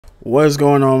What is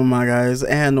going on, my guys,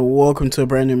 and welcome to a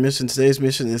brand new mission. Today's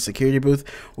mission is security booth.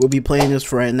 We'll be playing this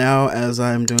for right now as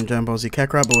I'm doing Dragon Ball Z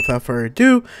Kakarot, but without further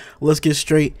ado, let's get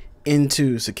straight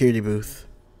into security booth.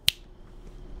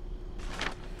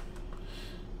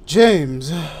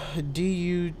 James,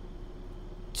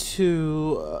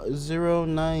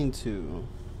 DU2092.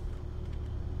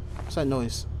 What's that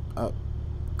noise?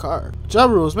 Car. Job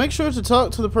rules. Make sure to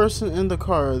talk to the person in the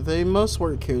car. They must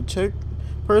work here. Check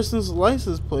person's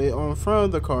license plate on front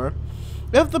of the car.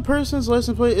 If the person's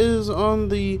license plate is on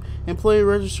the employee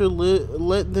register,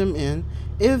 let them in.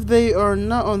 If they are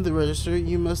not on the register,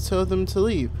 you must tell them to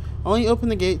leave. Only open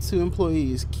the gate to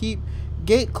employees. Keep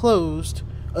gate closed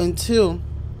until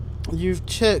you've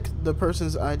checked the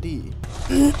person's ID.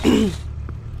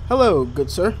 Hello,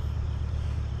 good sir.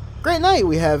 Great night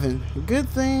we having. Good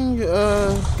things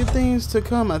to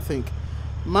come, I think.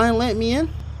 Mind let me in?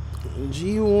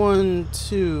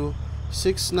 G1269R.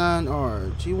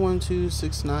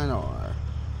 G1269R.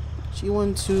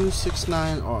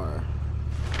 G1269R.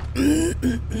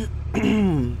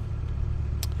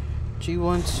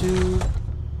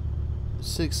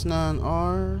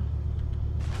 G1269R.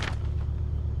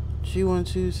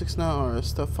 G1269R.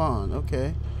 Stefan.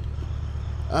 Okay.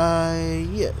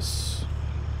 Yes.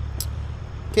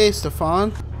 Okay,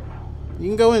 Stefan. You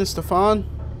can go in, Stefan.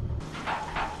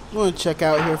 I'm going to check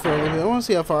out here for a little bit. I want to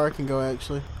see how far I can go,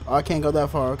 actually. Oh, I can't go that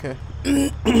far. Okay.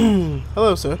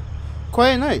 Hello, sir.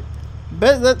 Quiet night.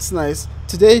 Bet that's nice.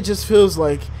 Today just feels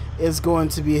like it's going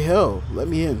to be hell. Let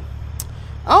me in.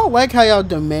 I don't like how y'all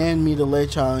demand me to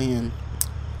let y'all in.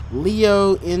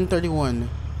 Leo N31.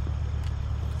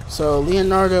 So,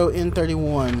 Leonardo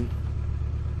N31.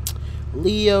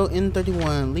 Leo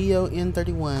N31. Leo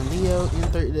N31. Leo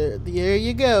N30. There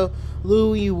you go.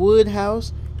 Louis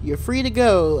Woodhouse. You're free to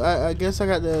go. I guess I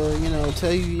got to,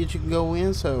 tell you that you can go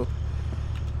in, so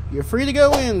you're free to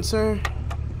go in, sir.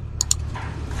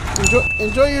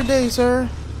 Enjoy your day, sir.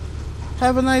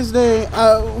 Have a nice day.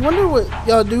 I wonder what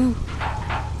y'all do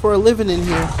for a living in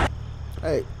here.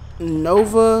 Alright,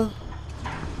 Nova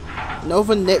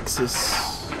Nexus.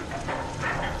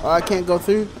 Oh, I can't go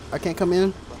through. I can't come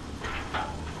in.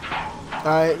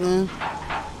 Alright, then.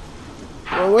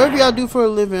 Well, whatever y'all do for a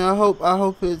living, I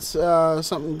hope it's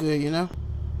something good,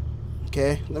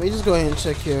 Okay, let me just go ahead and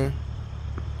check here.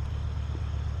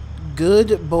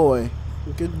 Good boy.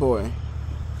 Good boy.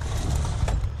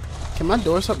 Can my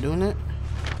door stop doing that?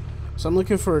 So I'm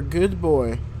looking for a good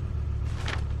boy.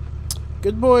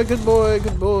 Good boy, good boy,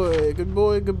 good boy, good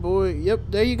boy, good boy. Yep,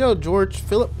 there you go, George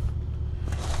Phillip.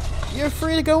 You're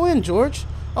free to go in, George.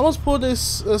 I almost pulled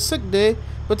this sick day,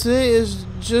 but today is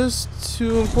just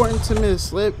too important to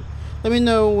miss. Let me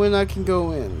know when I can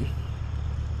go in.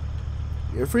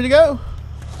 You're free to go.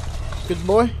 Good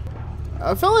boy.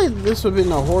 I felt like this would have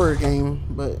been a horror game,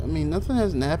 but I mean nothing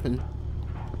hasn't happened.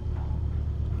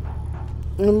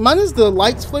 Mine is the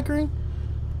lights flickering.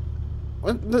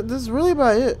 This is really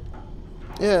about it.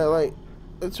 Yeah, like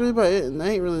that's really about it, and that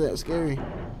ain't really that scary.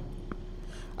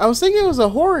 I was thinking it was a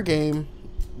horror game,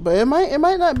 but it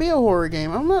might not be a horror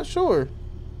game. I'm not sure.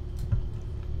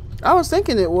 I was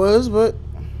thinking it was, but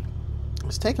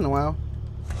it's taking a while.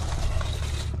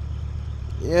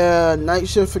 Yeah, night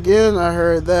shift again. I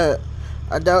heard that.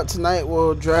 I doubt tonight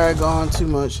will drag on too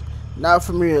much. Not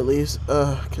for me, at least.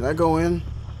 Can I go in?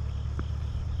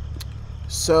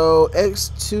 So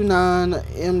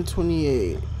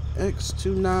X29M28.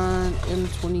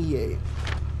 X29M28.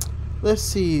 Let's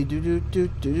see.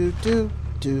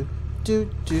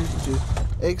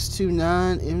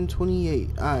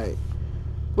 X29M28. All right.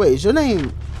 Wait, is your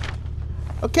name?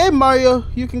 Okay, Mario,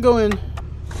 you can go in.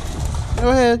 Go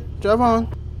ahead, drive on.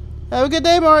 Have a good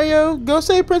day, Mario. Go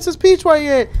save Princess Peach while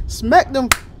you're at. Smack them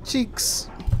cheeks.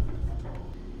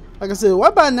 Like I said, why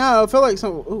by now? I felt like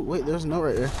some. Oh wait, there's a note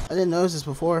right there. I didn't notice this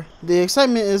before. The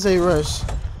excitement is a rush.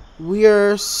 We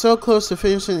are so close to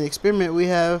finishing the experiment. We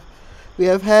have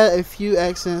had a few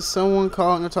accidents. Someone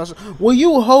called Natasha. Will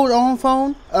you hold on,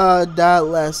 phone? Died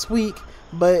last week.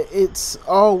 But it's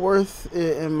all worth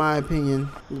it, in my opinion.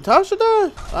 Natasha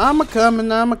died? I'm a coming.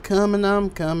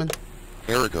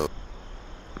 Error code.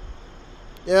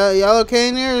 Yeah, y'all okay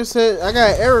in there? It said I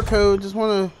got error code. Just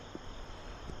want to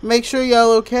make sure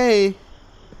y'all okay.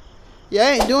 Yeah,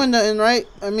 I ain't doing nothing, right?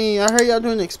 I mean, I heard y'all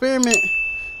doing an experiment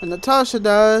and Natasha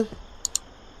died.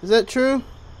 Is that true?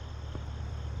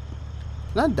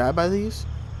 Can I die by these?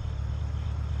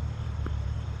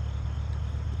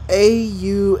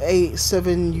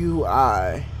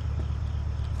 AU87UI.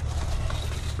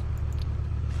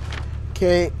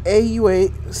 Okay,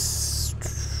 AU8.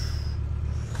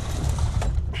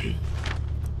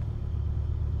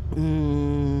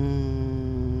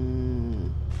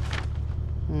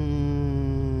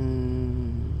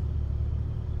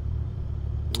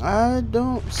 I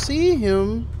don't see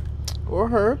him or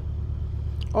her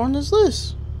on this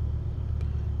list.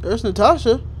 There's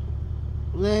Natasha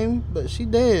name, but she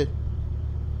dead.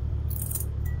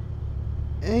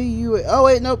 Oh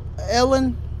wait, nope.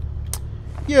 Ellen,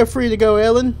 you're free to go,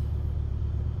 Ellen.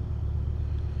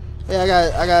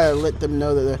 Yeah, I gotta let them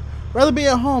know that they'd rather be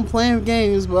at home playing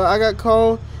games, but I got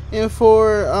called in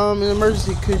for an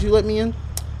emergency. Could you let me in?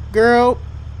 Girl,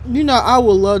 you know I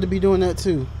would love to be doing that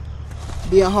too.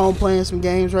 Be at home playing some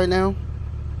games right now.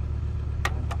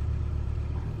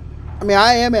 I mean,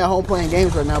 I am at home playing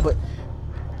games right now, but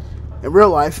in real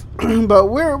life. But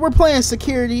we're playing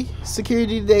security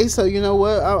today, so you know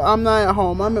what? I'm not at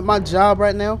home. I'm at my job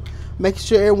right now, making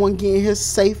sure everyone getting here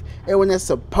safe. Everyone that's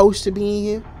supposed to be in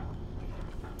here.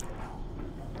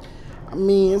 I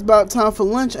mean, it's about time for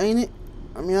lunch, ain't it?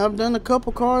 I mean, I've done a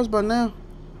couple cars by now.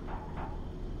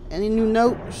 Any new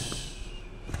notes?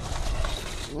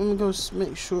 Let me go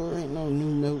make sure there ain't no new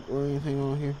note or anything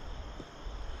on here.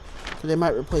 So they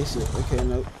might replace it. Okay,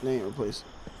 nope, they ain't replace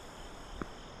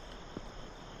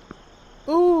it.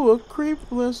 Ooh, a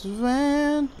creepless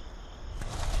van.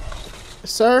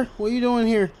 Sir, what are you doing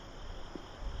here?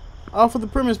 Off of the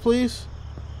premise, please.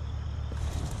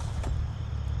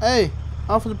 Hey,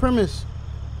 off of the premise.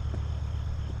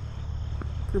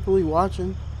 Creepily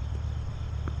watching.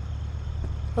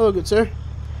 Hello, good sir.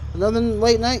 Another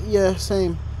late night? Yeah,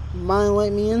 same. Mind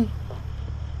let me in?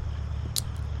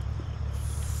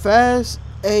 Fast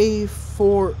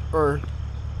A4 or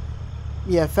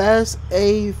yeah, Fast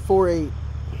A48.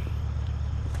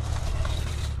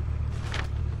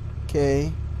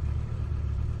 Okay.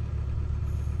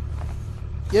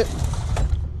 Yep.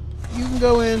 You can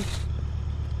go in.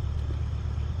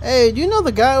 Hey, do you know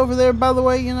the guy over there, by the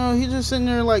way? You know, he's just sitting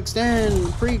there like staring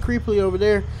pretty creepily over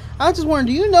there. I just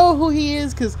wonder, do you know who he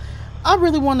is? Because I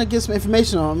really want to get some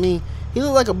information on him. I mean, he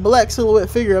looked like a black silhouette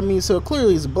figure. I mean, so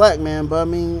clearly he's a black man. But I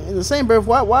mean, in the same breath,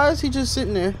 why is he just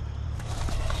sitting there?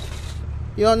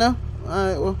 You don't know?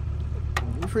 Alright, well,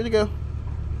 you're free to go.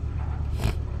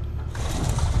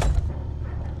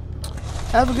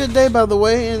 Have a good day, by the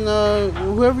way. And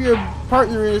whoever your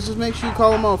partner is, just make sure you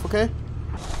call him off, okay?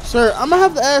 Sir, I'm gonna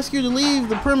have to ask you to leave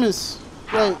the premise.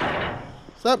 Like,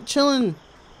 stop chilling.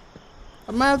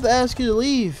 I'm gonna have to ask you to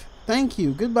leave. Thank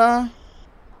you. Goodbye.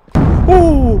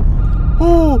 Oh!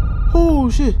 Oh,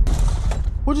 shit.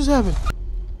 What just happened?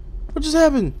 What just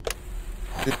happened?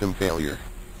 System failure.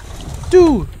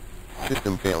 Dude!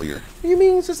 System failure. What do you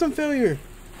mean system failure?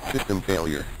 System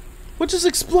failure. What just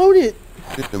exploded?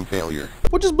 System failure.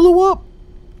 What just blew up?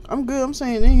 I'm good. I'm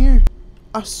saying in here.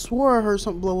 I swore I heard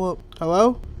something blow up.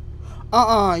 Hello?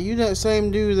 You that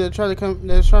same dude that's trying to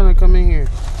come in here.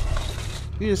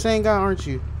 You the same guy, aren't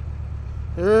you?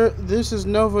 This is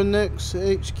Nova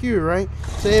Nexus HQ, right?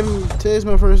 Today's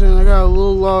my first name. I got a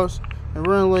little lost and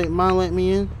running late. Mind let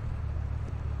me in?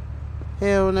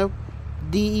 Hell no.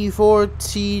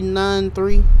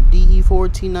 DE4T93.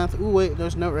 DE4T93. Ooh, wait,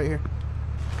 there's a note right here.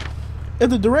 If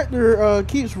the director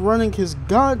keeps running his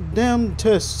goddamn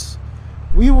tests,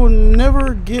 we will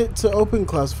never get to open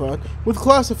classified. With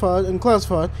classified and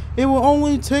classified, it will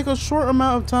only take a short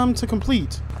amount of time to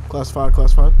complete. Classified.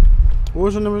 What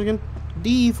was your number again?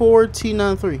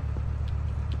 DE4T93.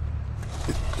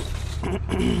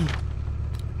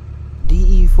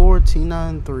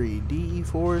 DE4T93.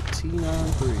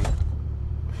 DE4T93.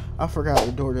 I forgot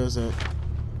the door does that.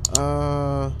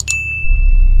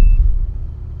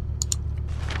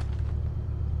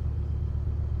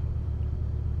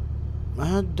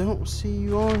 I don't see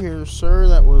you on here, sir.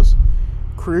 That was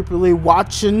creepily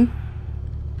watching.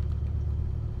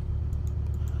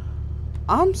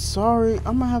 I'm sorry.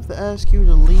 I'm gonna have to ask you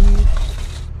to leave.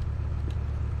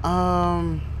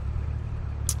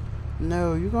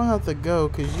 No, you're gonna have to go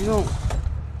because you don't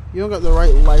got the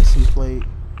right license plate.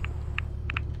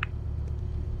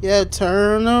 Yeah,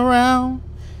 turn around.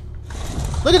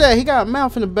 Look at that. He got a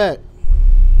mouth in the back.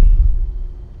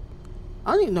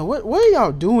 I don't even know what are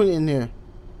y'all doing in there.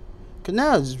 Cause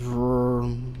now it's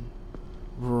vroom,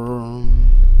 vroom.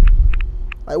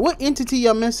 Like what entity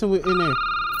y'all messing with in there?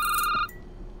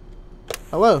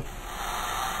 Hello.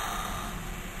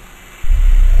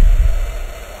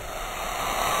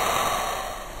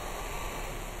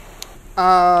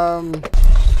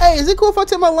 Hey, is it cool if I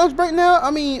take my lunch break now? I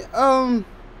mean, I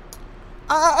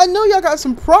know y'all got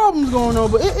some problems going on,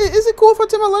 but is it cool if I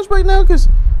take my lunch break now? Cause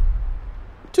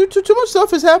too much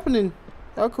stuff is happening.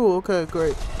 Oh, cool. Okay,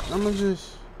 great. I'm gonna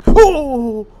just.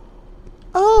 Oh,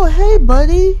 hey,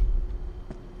 buddy.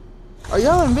 Are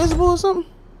y'all invisible or something?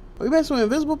 Are you messing with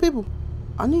invisible people?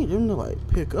 I need them to like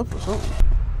pick up or something.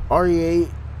 RE8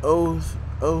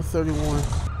 031.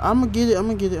 I'm gonna get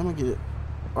it.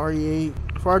 RE8.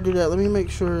 Before I do that, let me make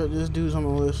sure that this dude's on the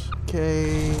list.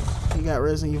 Okay, he got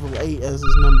Resident Evil 8 as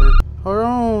his number.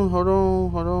 Hold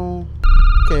on.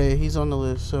 Okay, he's on the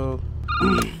list, so.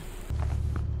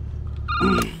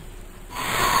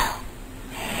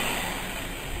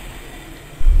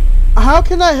 How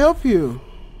can I help you?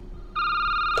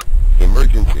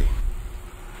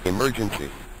 Emergency.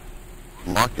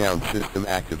 Lockdown system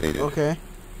activated. Okay.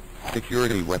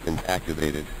 Security weapons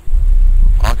activated.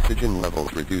 Oxygen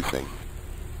levels reducing.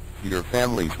 Your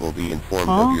families will be informed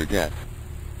of your death.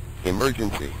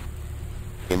 Emergency.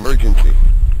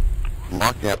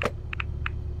 Lockdown.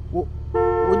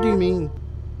 What do you mean?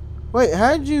 Wait,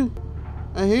 how did you...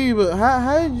 I hear you, but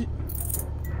how did you...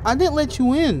 I didn't let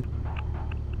you in.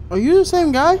 Are you the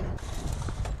same guy?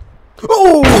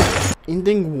 Oh!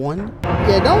 Ending 1?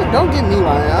 Yeah, don't get me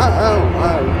lying.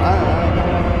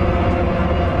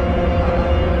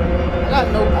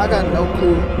 I got no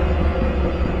clue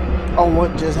on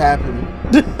what just happened.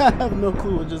 I have no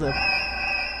clue what just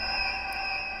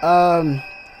happened.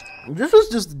 This was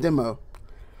just a demo.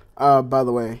 By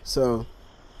the way, so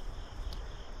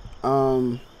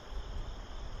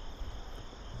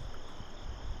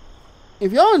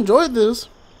if y'all enjoyed this,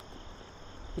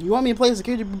 you want me to play a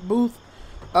security booth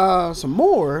some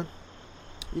more,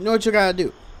 you know what you gotta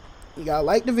do. You gotta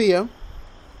like the video.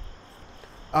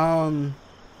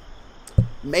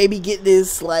 Maybe get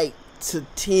this like to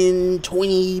 10,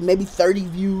 20, maybe 30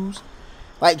 views.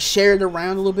 Like share it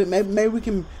around a little bit. Maybe we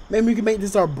can make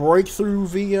this our breakthrough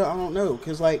video. I don't know,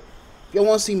 cause like if y'all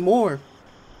want to see more,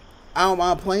 I don't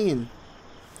mind playing.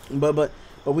 But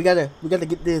we gotta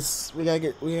get this. We gotta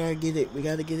get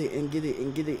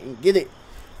it.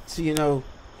 So you know,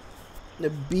 to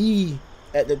be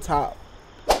at the top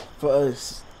for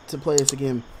us to play this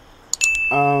again.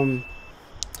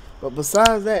 But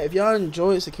besides that, if y'all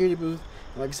enjoyed Security Booth,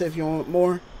 like I said, if you want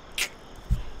more,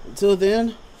 until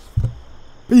then,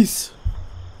 peace.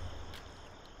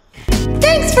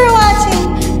 Thanks for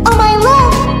watching. On my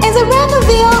left is a random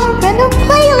video or random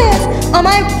playlist. On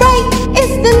my right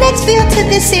is the next video to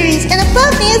this series, and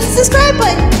above me is the subscribe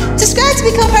button. Subscribe to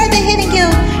become part of the Hidden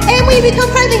Guild, and when you become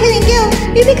part of the Hidden Guild,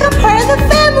 you become part of the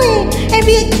family and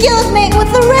be a guildmate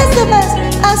with the rest of us.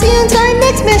 I'll see you until our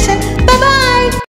next mission. Bye bye.